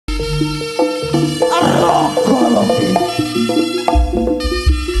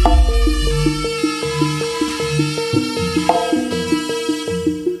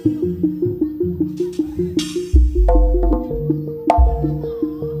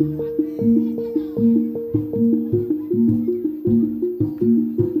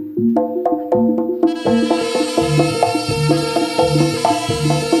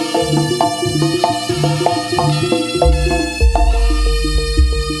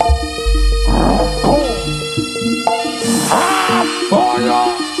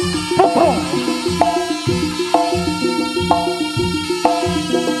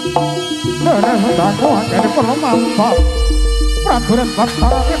aku jadi permantap prajurit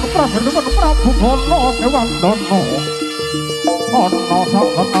Bantengan prajurit Prabu Gono Dewandana ana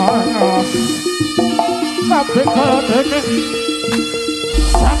saketayas kabeh kadene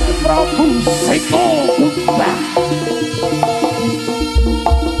Sang Prabu Siko Kumbang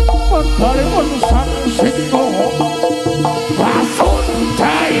Medalipun Sang Siko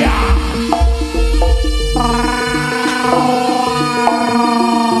Basundaya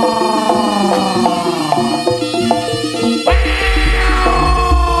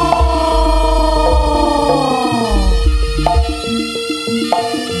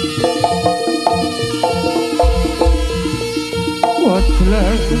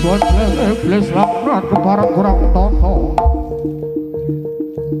Godleng iblis laknat keparang kurang toto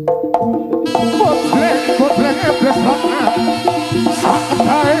Godleng iblis laknat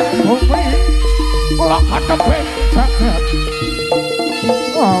sakdai bumi lakat tebing jagat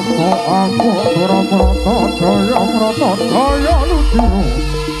Aku Duramrata Jaya Mrata Jaya Ludiro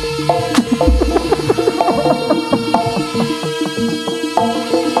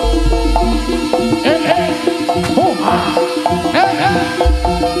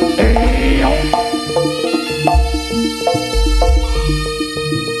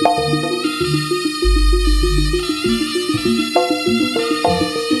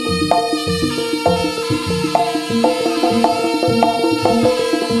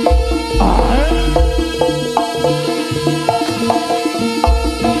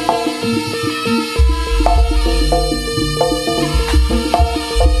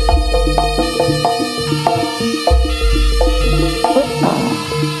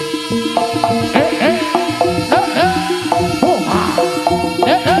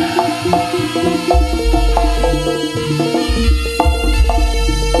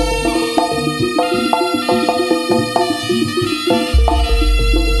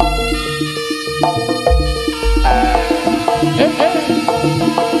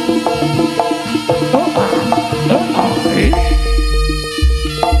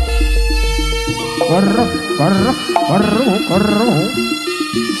Keru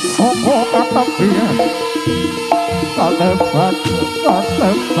Soko kata biar Kalebat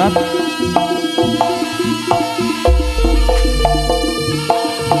Sakutan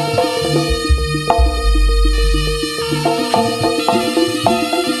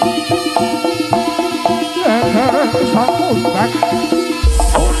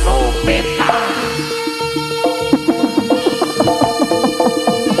Sono Peta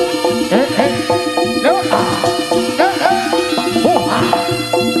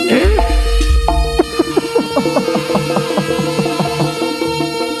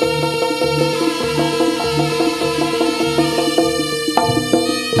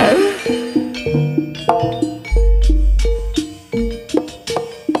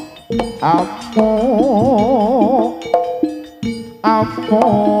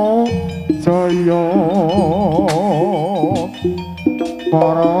Apa Jaya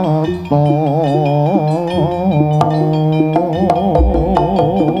Parata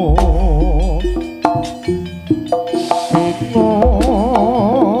Sito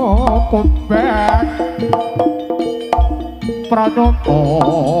Kumbang Pranata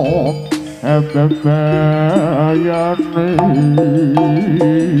Ebebayani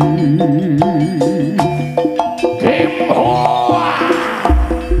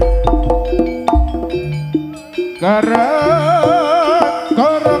Karek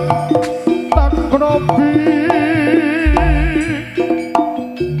tak knopi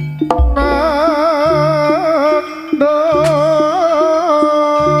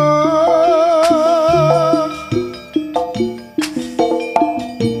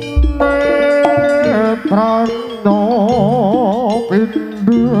netrano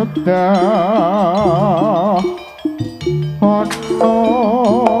pinduta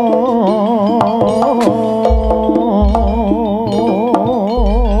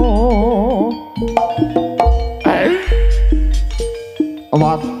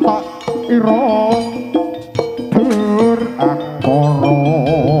watak ira durangkara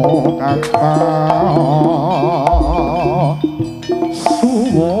kata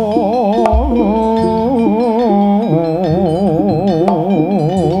suwur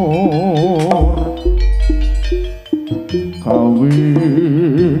kawi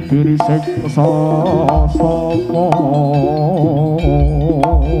diri seksa sapa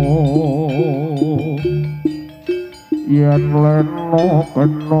yen leno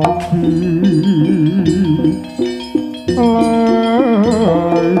kenopi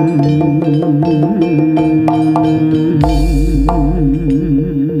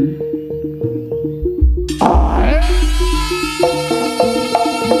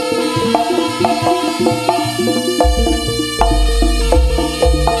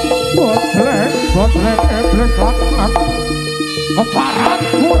Botlek iblis laknat keparat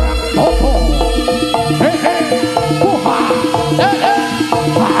kurang toto hehe kuha hehe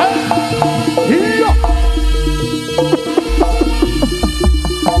iya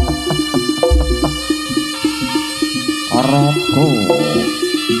ROGO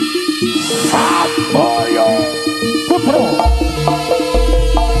Samboyo Putro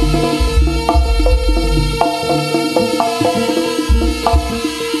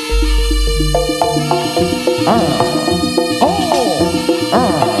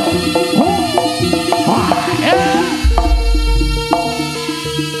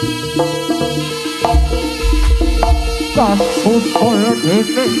Kasusul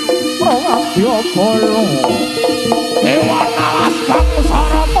dini Prowabya Bala Kewan alas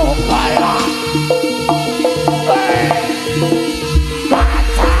bangsara Mogala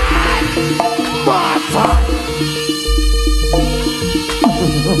Macan Macan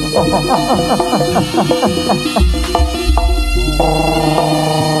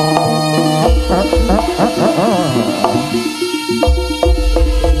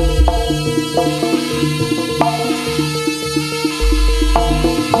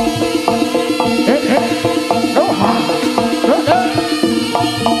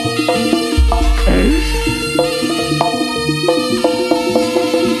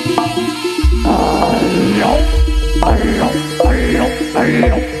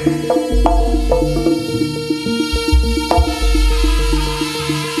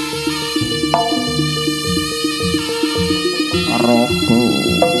ROGO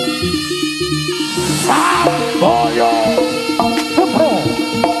Samboyo Putro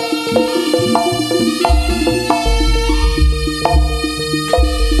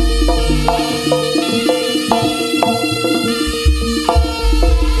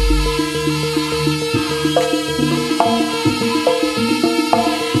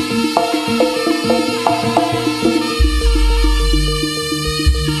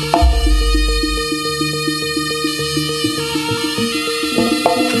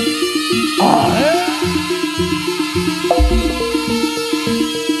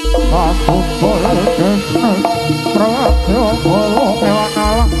Kasusul dini Prowabya Bala Kewan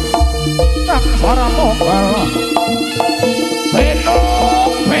alas bangsara Mogala Beno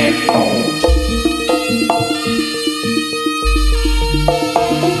Beno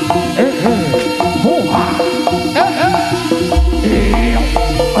Huha iyo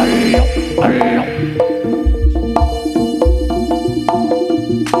iyo iyo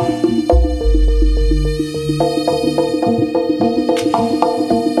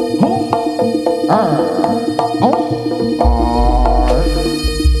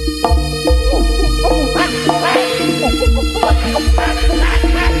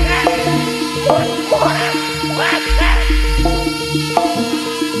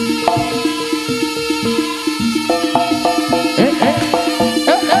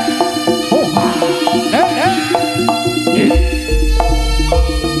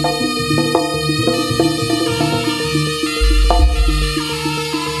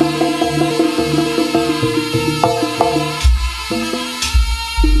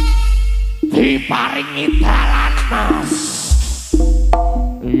diparingi dalan mas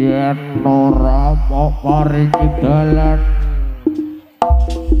yen ora mau paringi dalan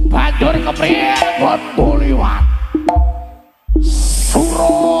banjur kepriye bonku liwat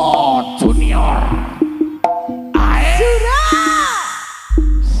Suro Junior ae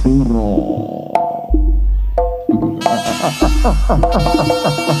Suro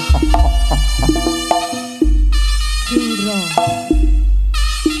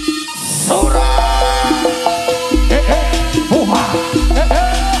Suro buha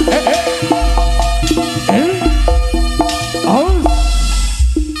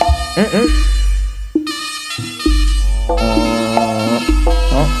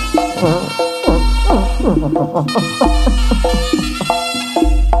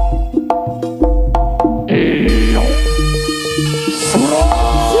iyo Suro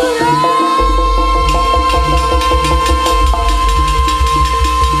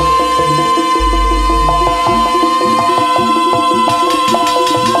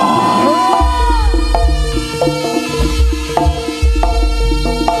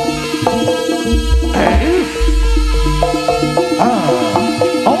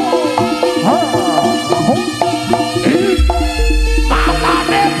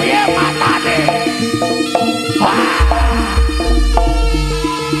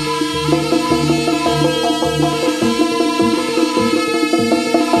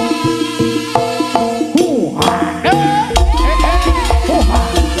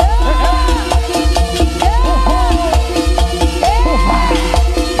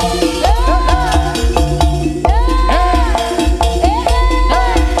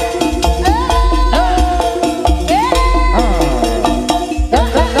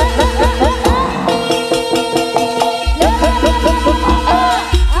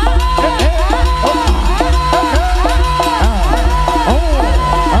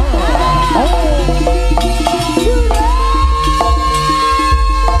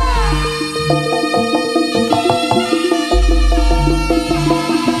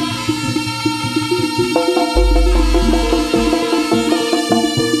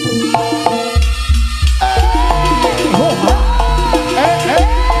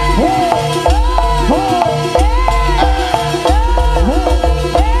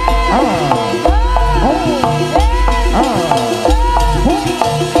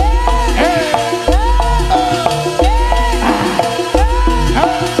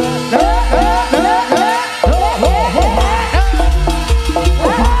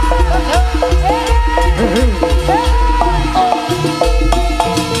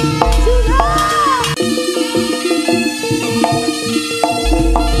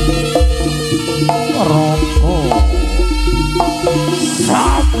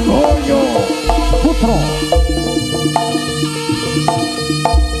Samboyo Putro.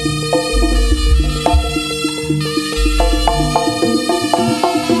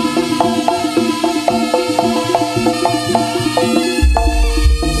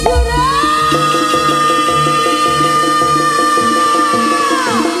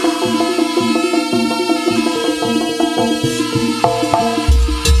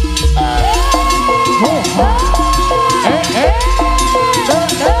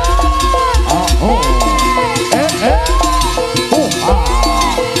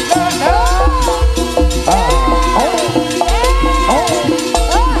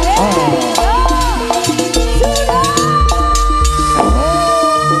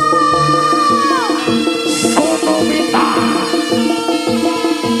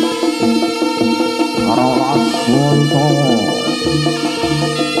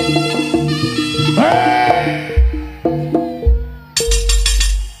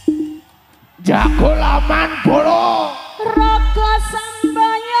 Jagul aman bolo Rogo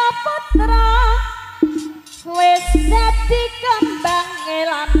Samboyo Putro wis dadi kembange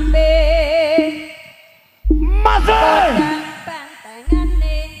lambe masih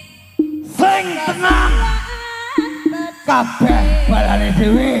bantengane sing tenang kabeh balane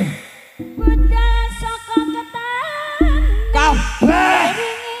dhewe budal saka ketan kabeh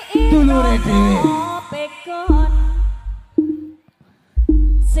dulure dhewe.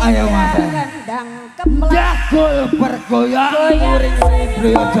 Ayo Mas Jagul bergoyang muring-muring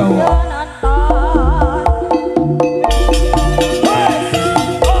Brio Jawa.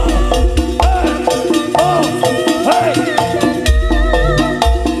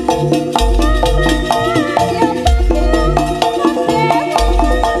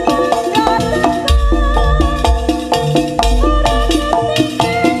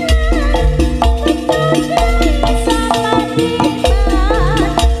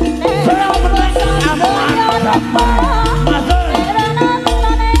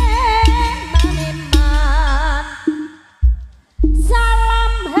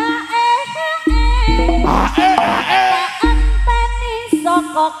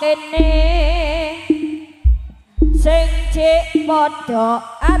 Kene sing cek padha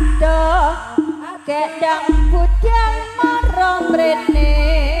adoh gendang budal marang mrene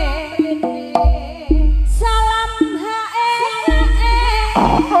salam hae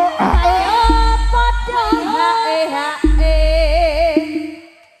ayo padha hae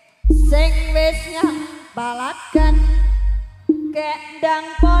sing wis nyampalaken gendang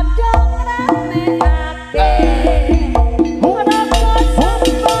padha ngramekake.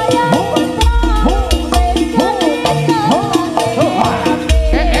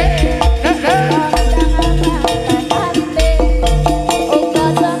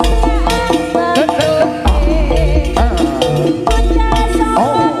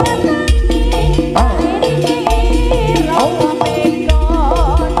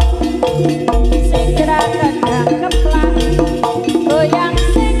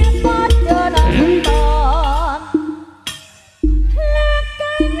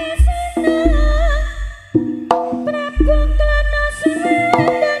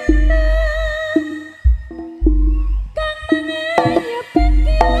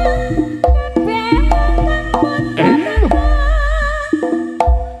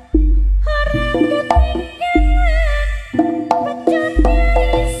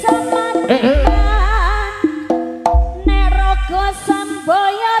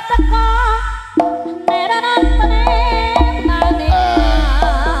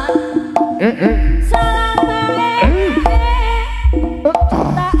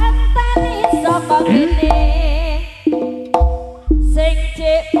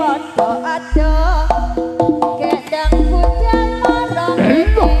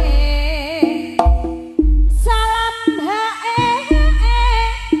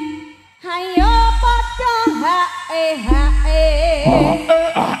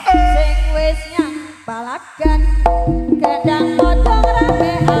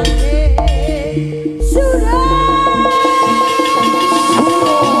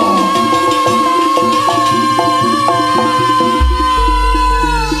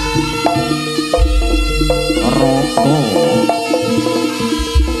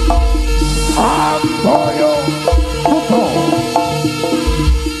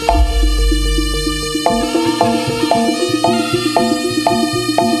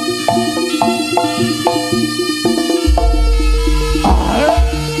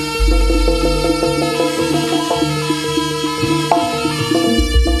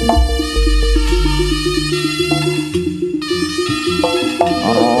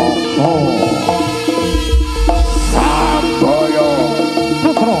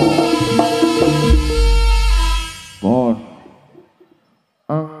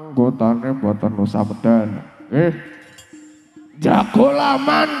 wonten sampeyan. Jagul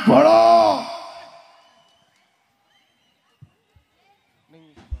aman bolo.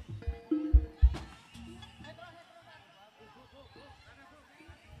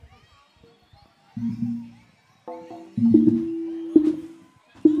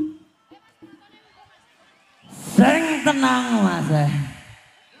 Sing tenang Mas.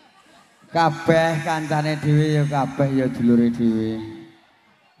 Kabeh kancane dhewe ya kabeh ya dulure dhewe.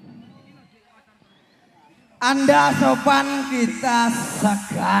 Anda sopan kita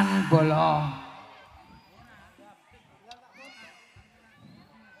segan bolo.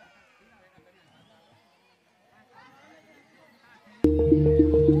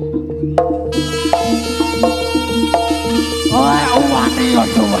 Oh, wani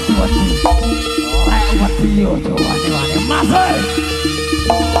ojo wedi-wedi. Oleh wedi ojo wani-wani. Mas.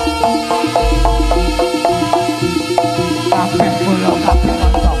 Kabeh bolo kabeh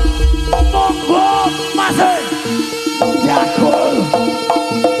kanca. Monggo Mas. Jagul.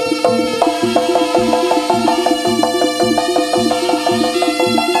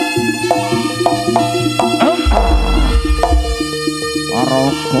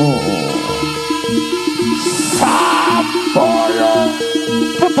 ROGO Samboyo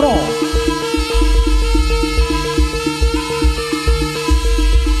Putro.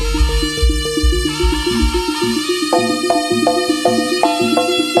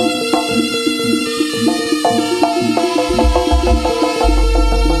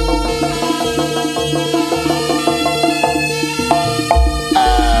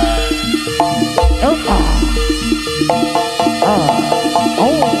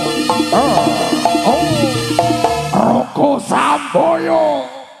 ROGO Samboyo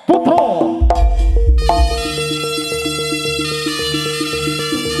Putro.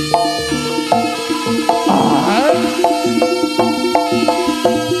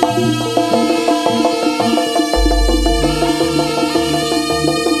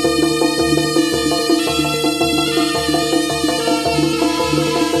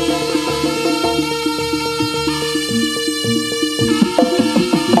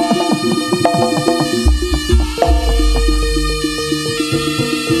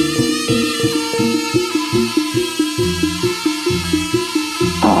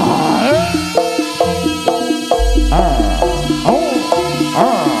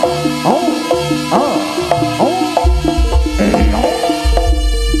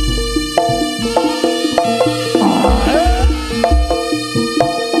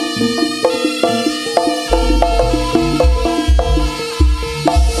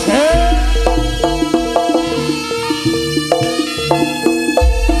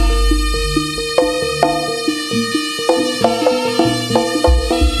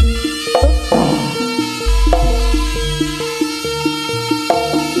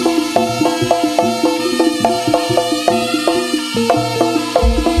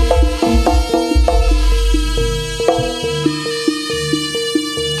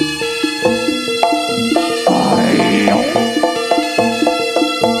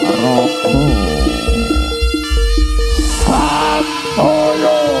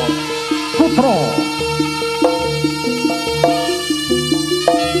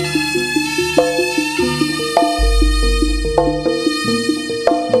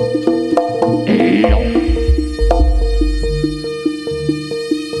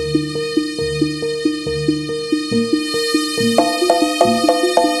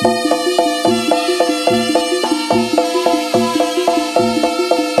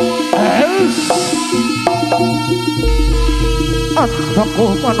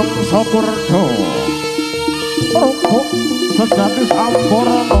 Aku manungsa purna ROGO sejati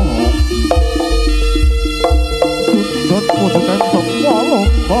sampurna sudut wujudan semua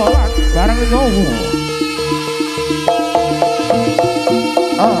lombaran bareng nyawa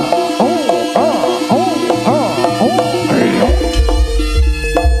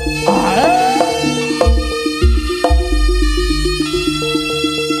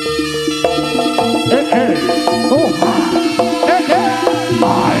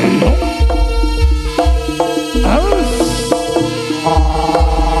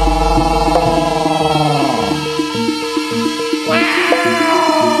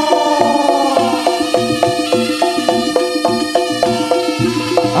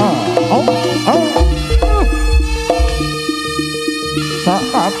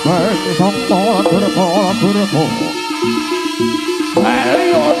durko kali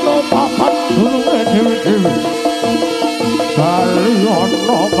ono papan gununge dewe-dewe kali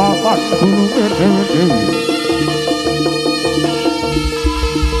ono papan gununge dewe-dewe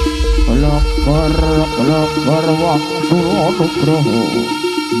kelakar wang suruh nugroho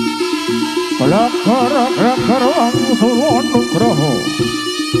Lekar wangsul nugroho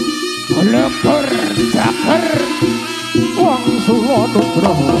Lekar cakar wangsul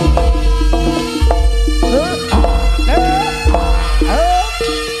nugroho Lekar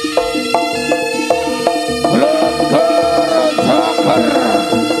cakar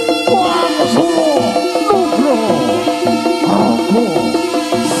wangsul nugroho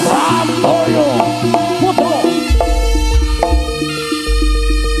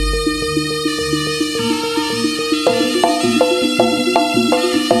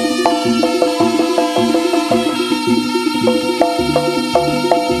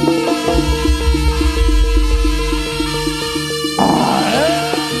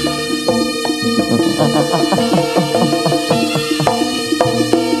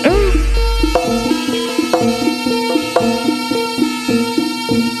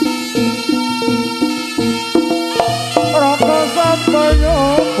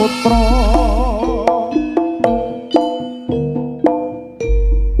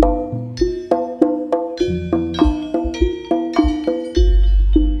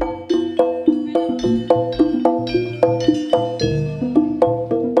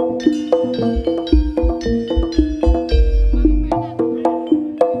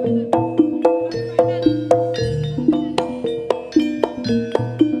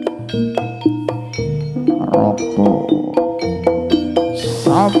Rogo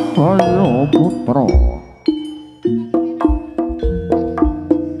Samboyo Putro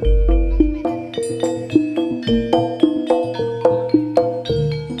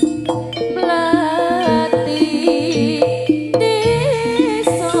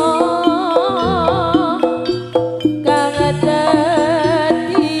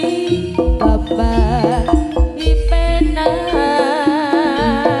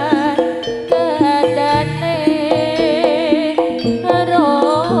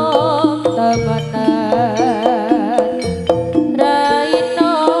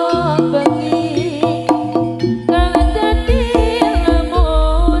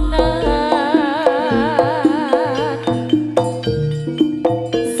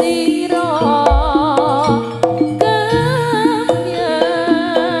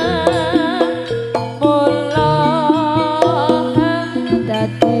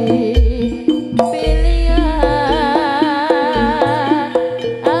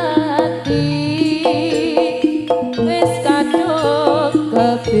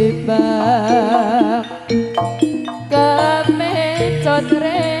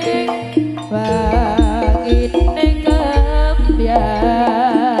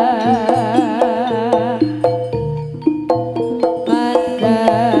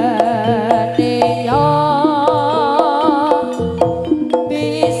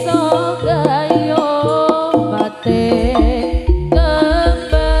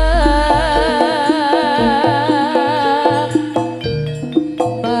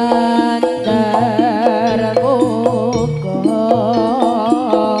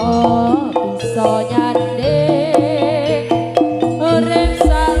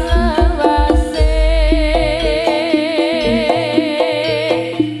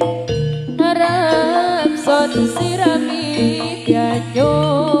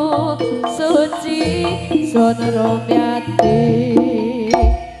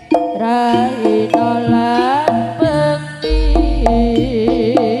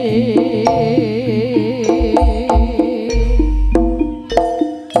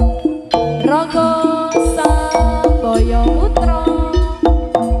Rogo Samboyo Putro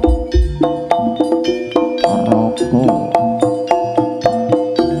Rogo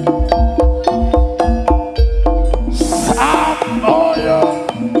Samboyo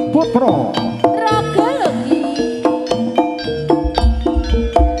Putro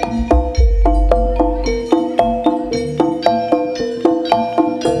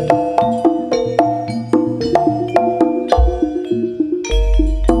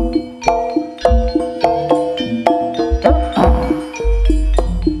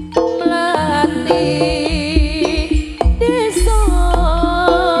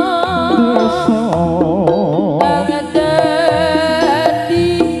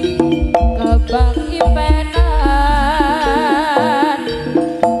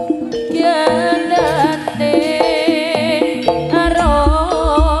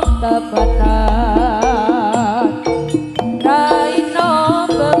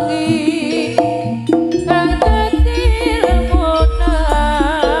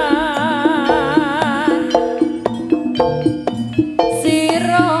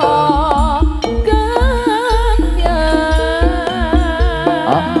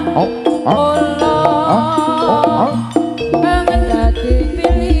Allah banget dadi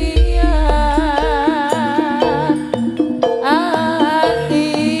pilihan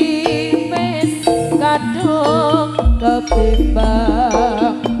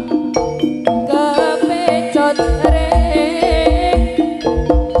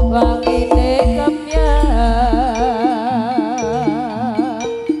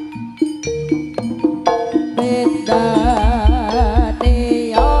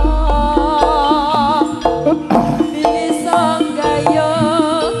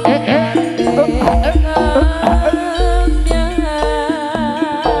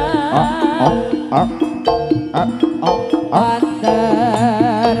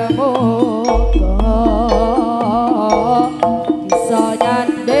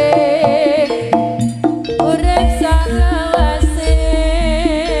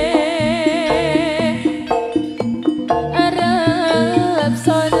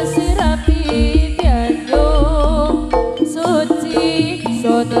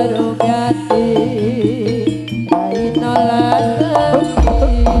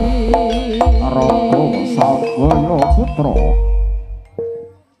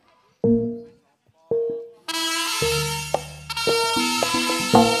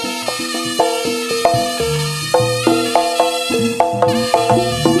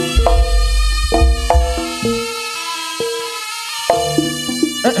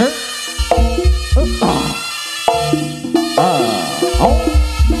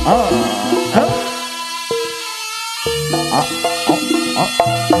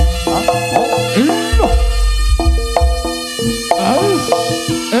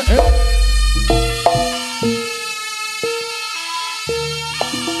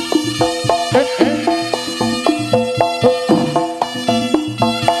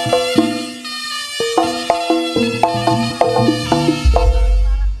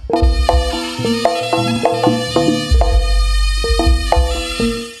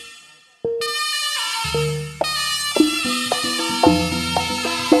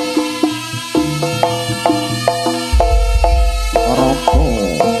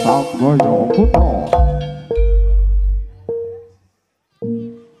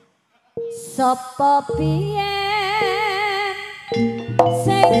Sapa biyen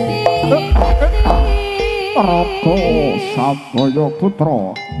sing ROGO SAMBOYO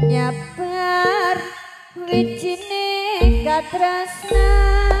PUTRO nyabar wijine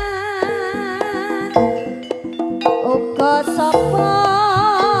katresnan uga sapa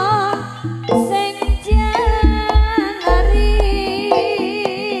sing jalari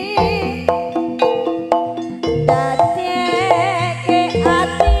dadeke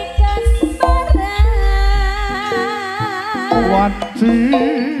ati kasmaran wanci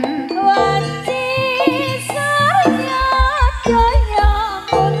surya jaya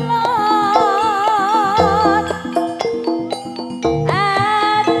kulon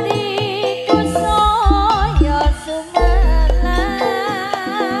atiku saya sumelang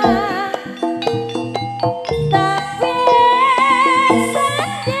tapi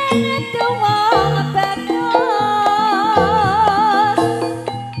sanding tuwang bagus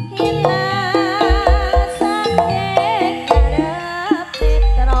hilang saking karep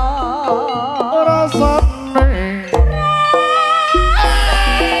Petro rasane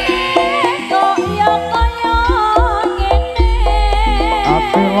kok ya kaya ngene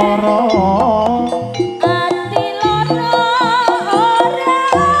ati lara ati lara ora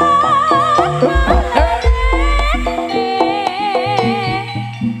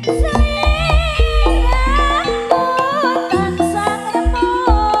sayangku tansah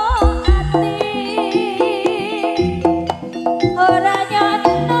remuk ati ora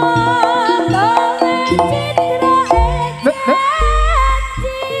nyono kowe citra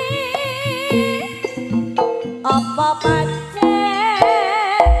ati apa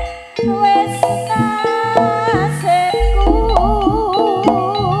pancen wis nasibku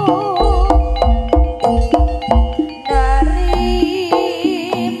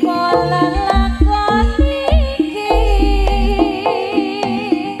narima lan lakon iki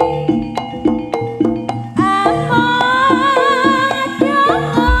amang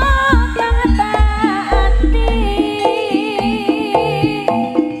jangan kang taati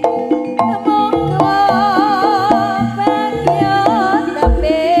monggo bagya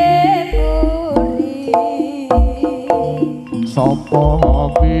tapi muri sapa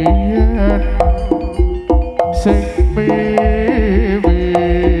biyen sing miwiti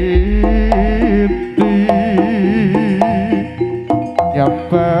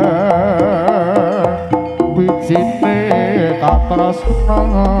nyabar wijine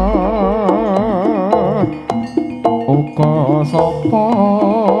katresnan uga sapa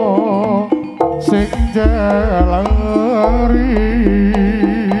sing jalari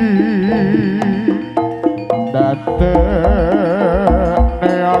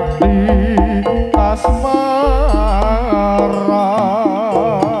dadekne ati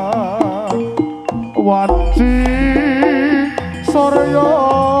kasmaran wanci surya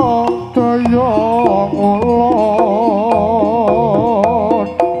daya ngulon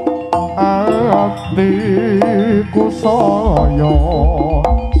atiku saya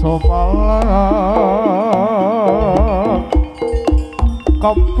sopalang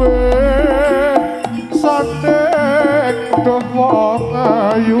kabeh sandeng duh wong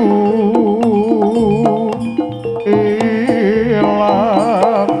ayu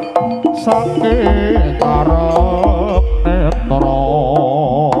ilang saking karep netra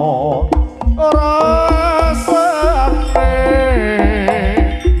rasane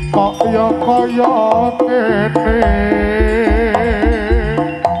kaya ngene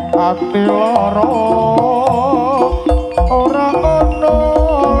ati lara ora ono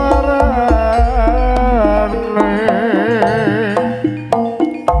lerene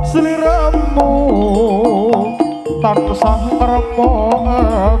sliramu tansah ngremok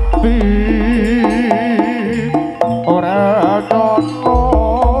ati ora ono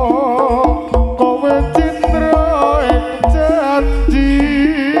kowe citra ing janji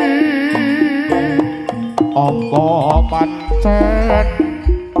apa pancen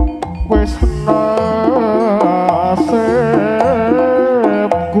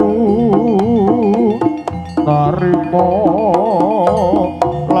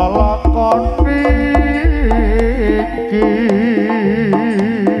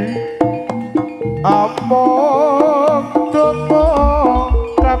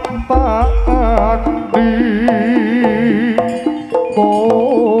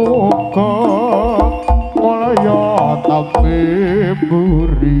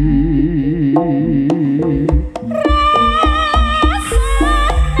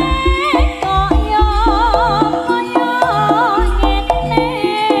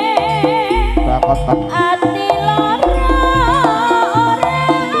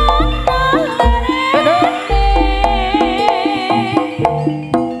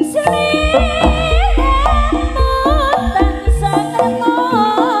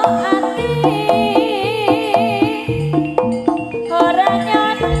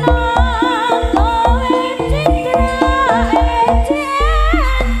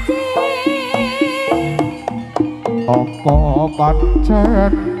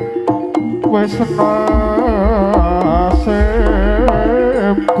pancen wis nasibku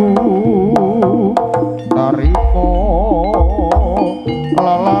narimo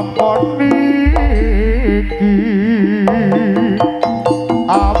lalakon iki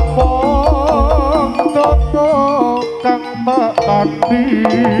apa toko kang tak kanthi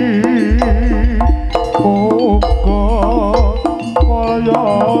muga kaya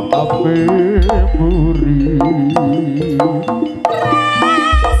tapi buri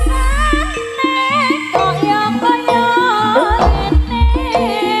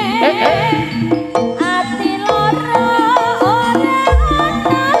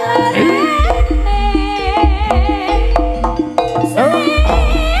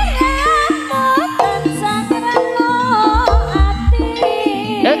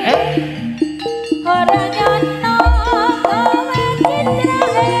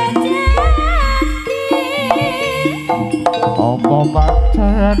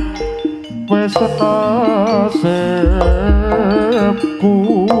pancen wis nasibku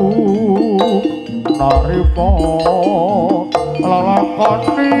narimo lalakon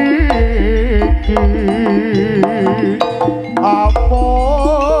iki apa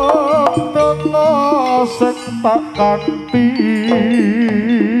teko sing tak kanthi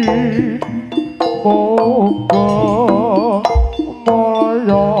muga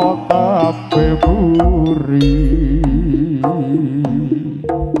mulya kabeh buri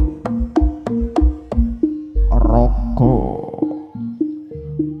ROGO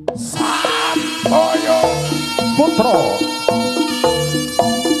Samboyo Putro.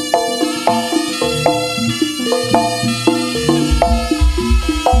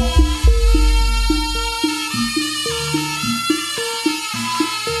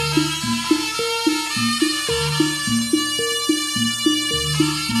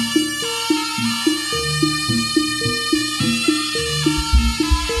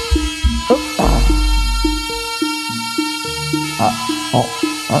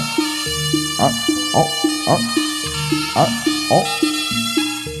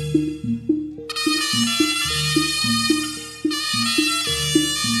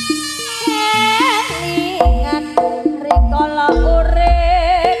 Kelingan rikala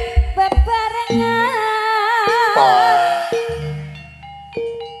urip bebarengan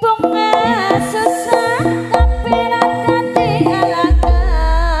bunga susah tapi rasane alangan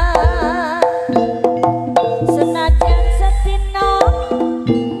senajan setino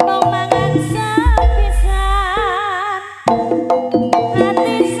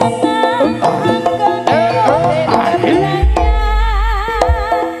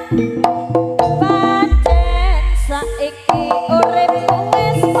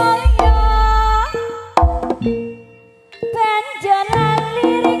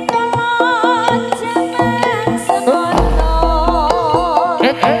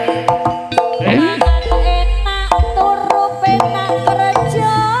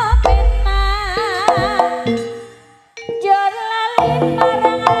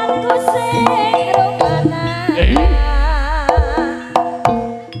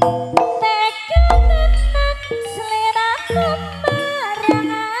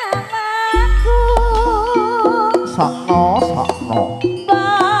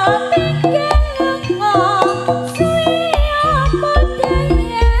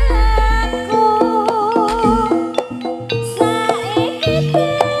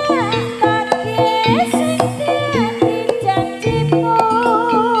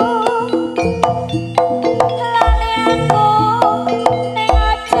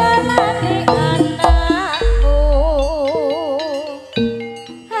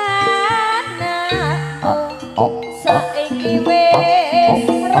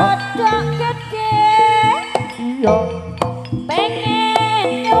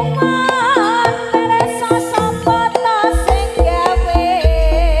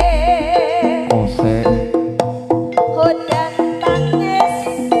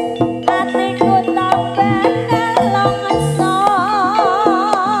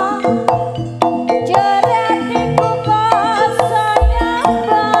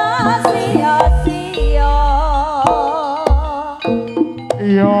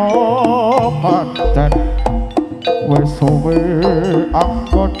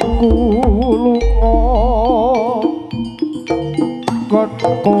aku lunga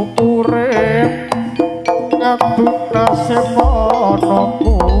kok urip ngadut nasib ana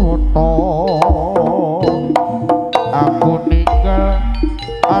kutha aku ninggal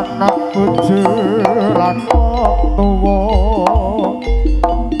anak bojo lan wong tuwa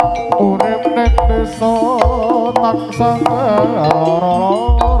urip ning desa tansah lara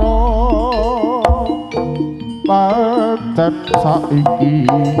pancen saiki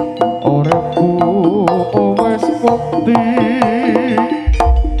uripku wis bukti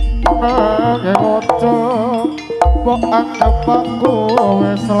nanging aja mbok anggap aku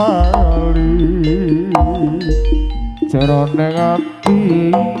wis lali jroning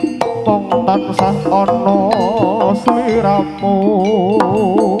ati mung tansah ana sliramu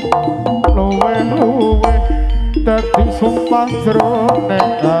luwih dadi sumpah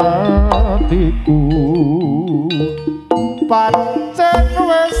jroning atiku pancen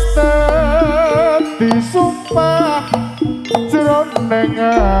wis dadi sumpah jroning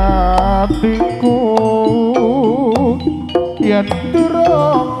atiku yen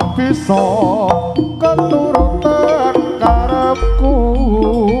durung bisa keturutan karepku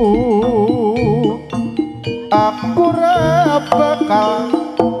aku ora bakal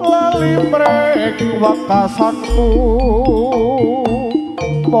lali mreng wekasanmu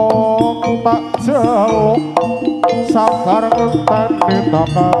mong tak jaluk sabar ngenteni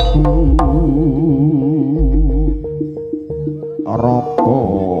takaku ROGO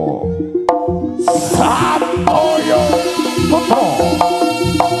Samboyo Putro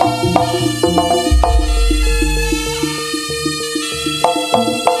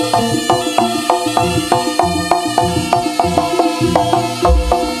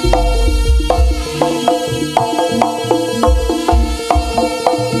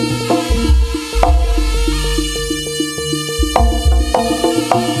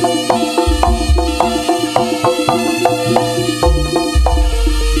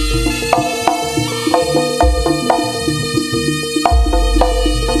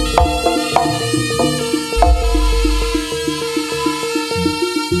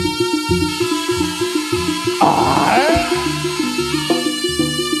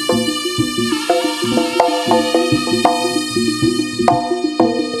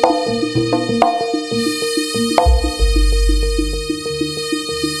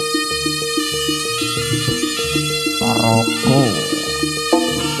ROGO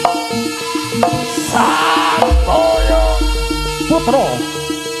Samboyo Putro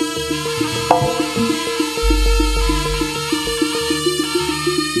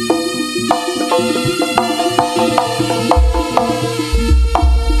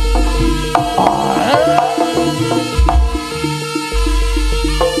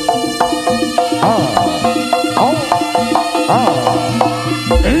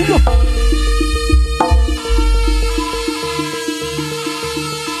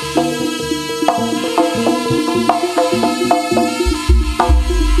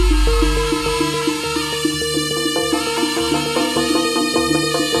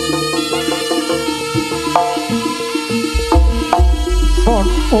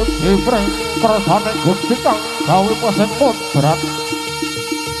Puji preng kersane Gusti kang gawe pasemput berat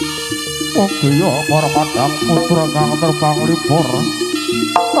Mugia para padang putra kang terbang libur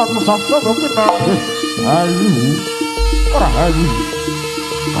tansah sanga pinanggih ayu rahayu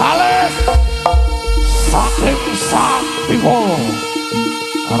kalis saking saktiwa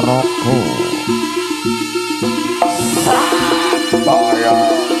ROGO Samboyo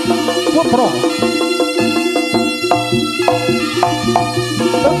Putro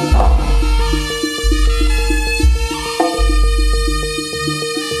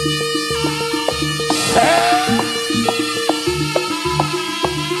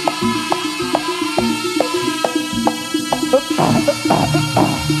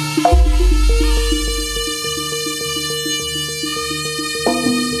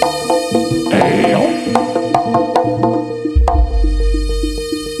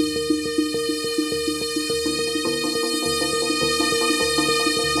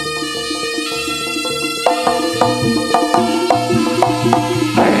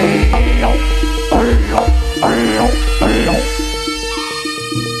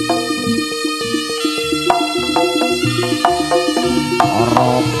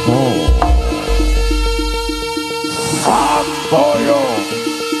ROGO Samboyo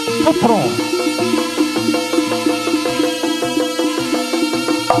Putro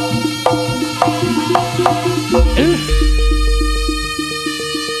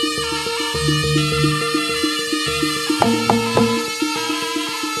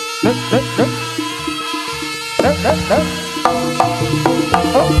Dek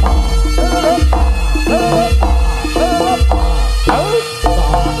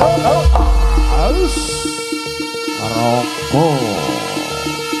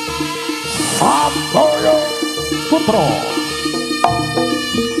Potro.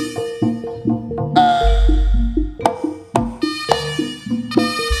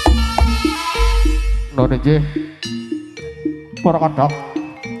 None nggih. Para kadang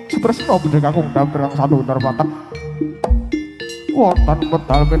Tresna bedhe kakung damperang satu darmatan. Wonten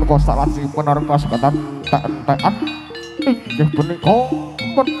medal min konstelasi menarga sekatan tek-tekan. Inggih punika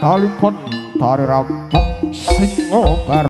medalipun dari rampung Singobar.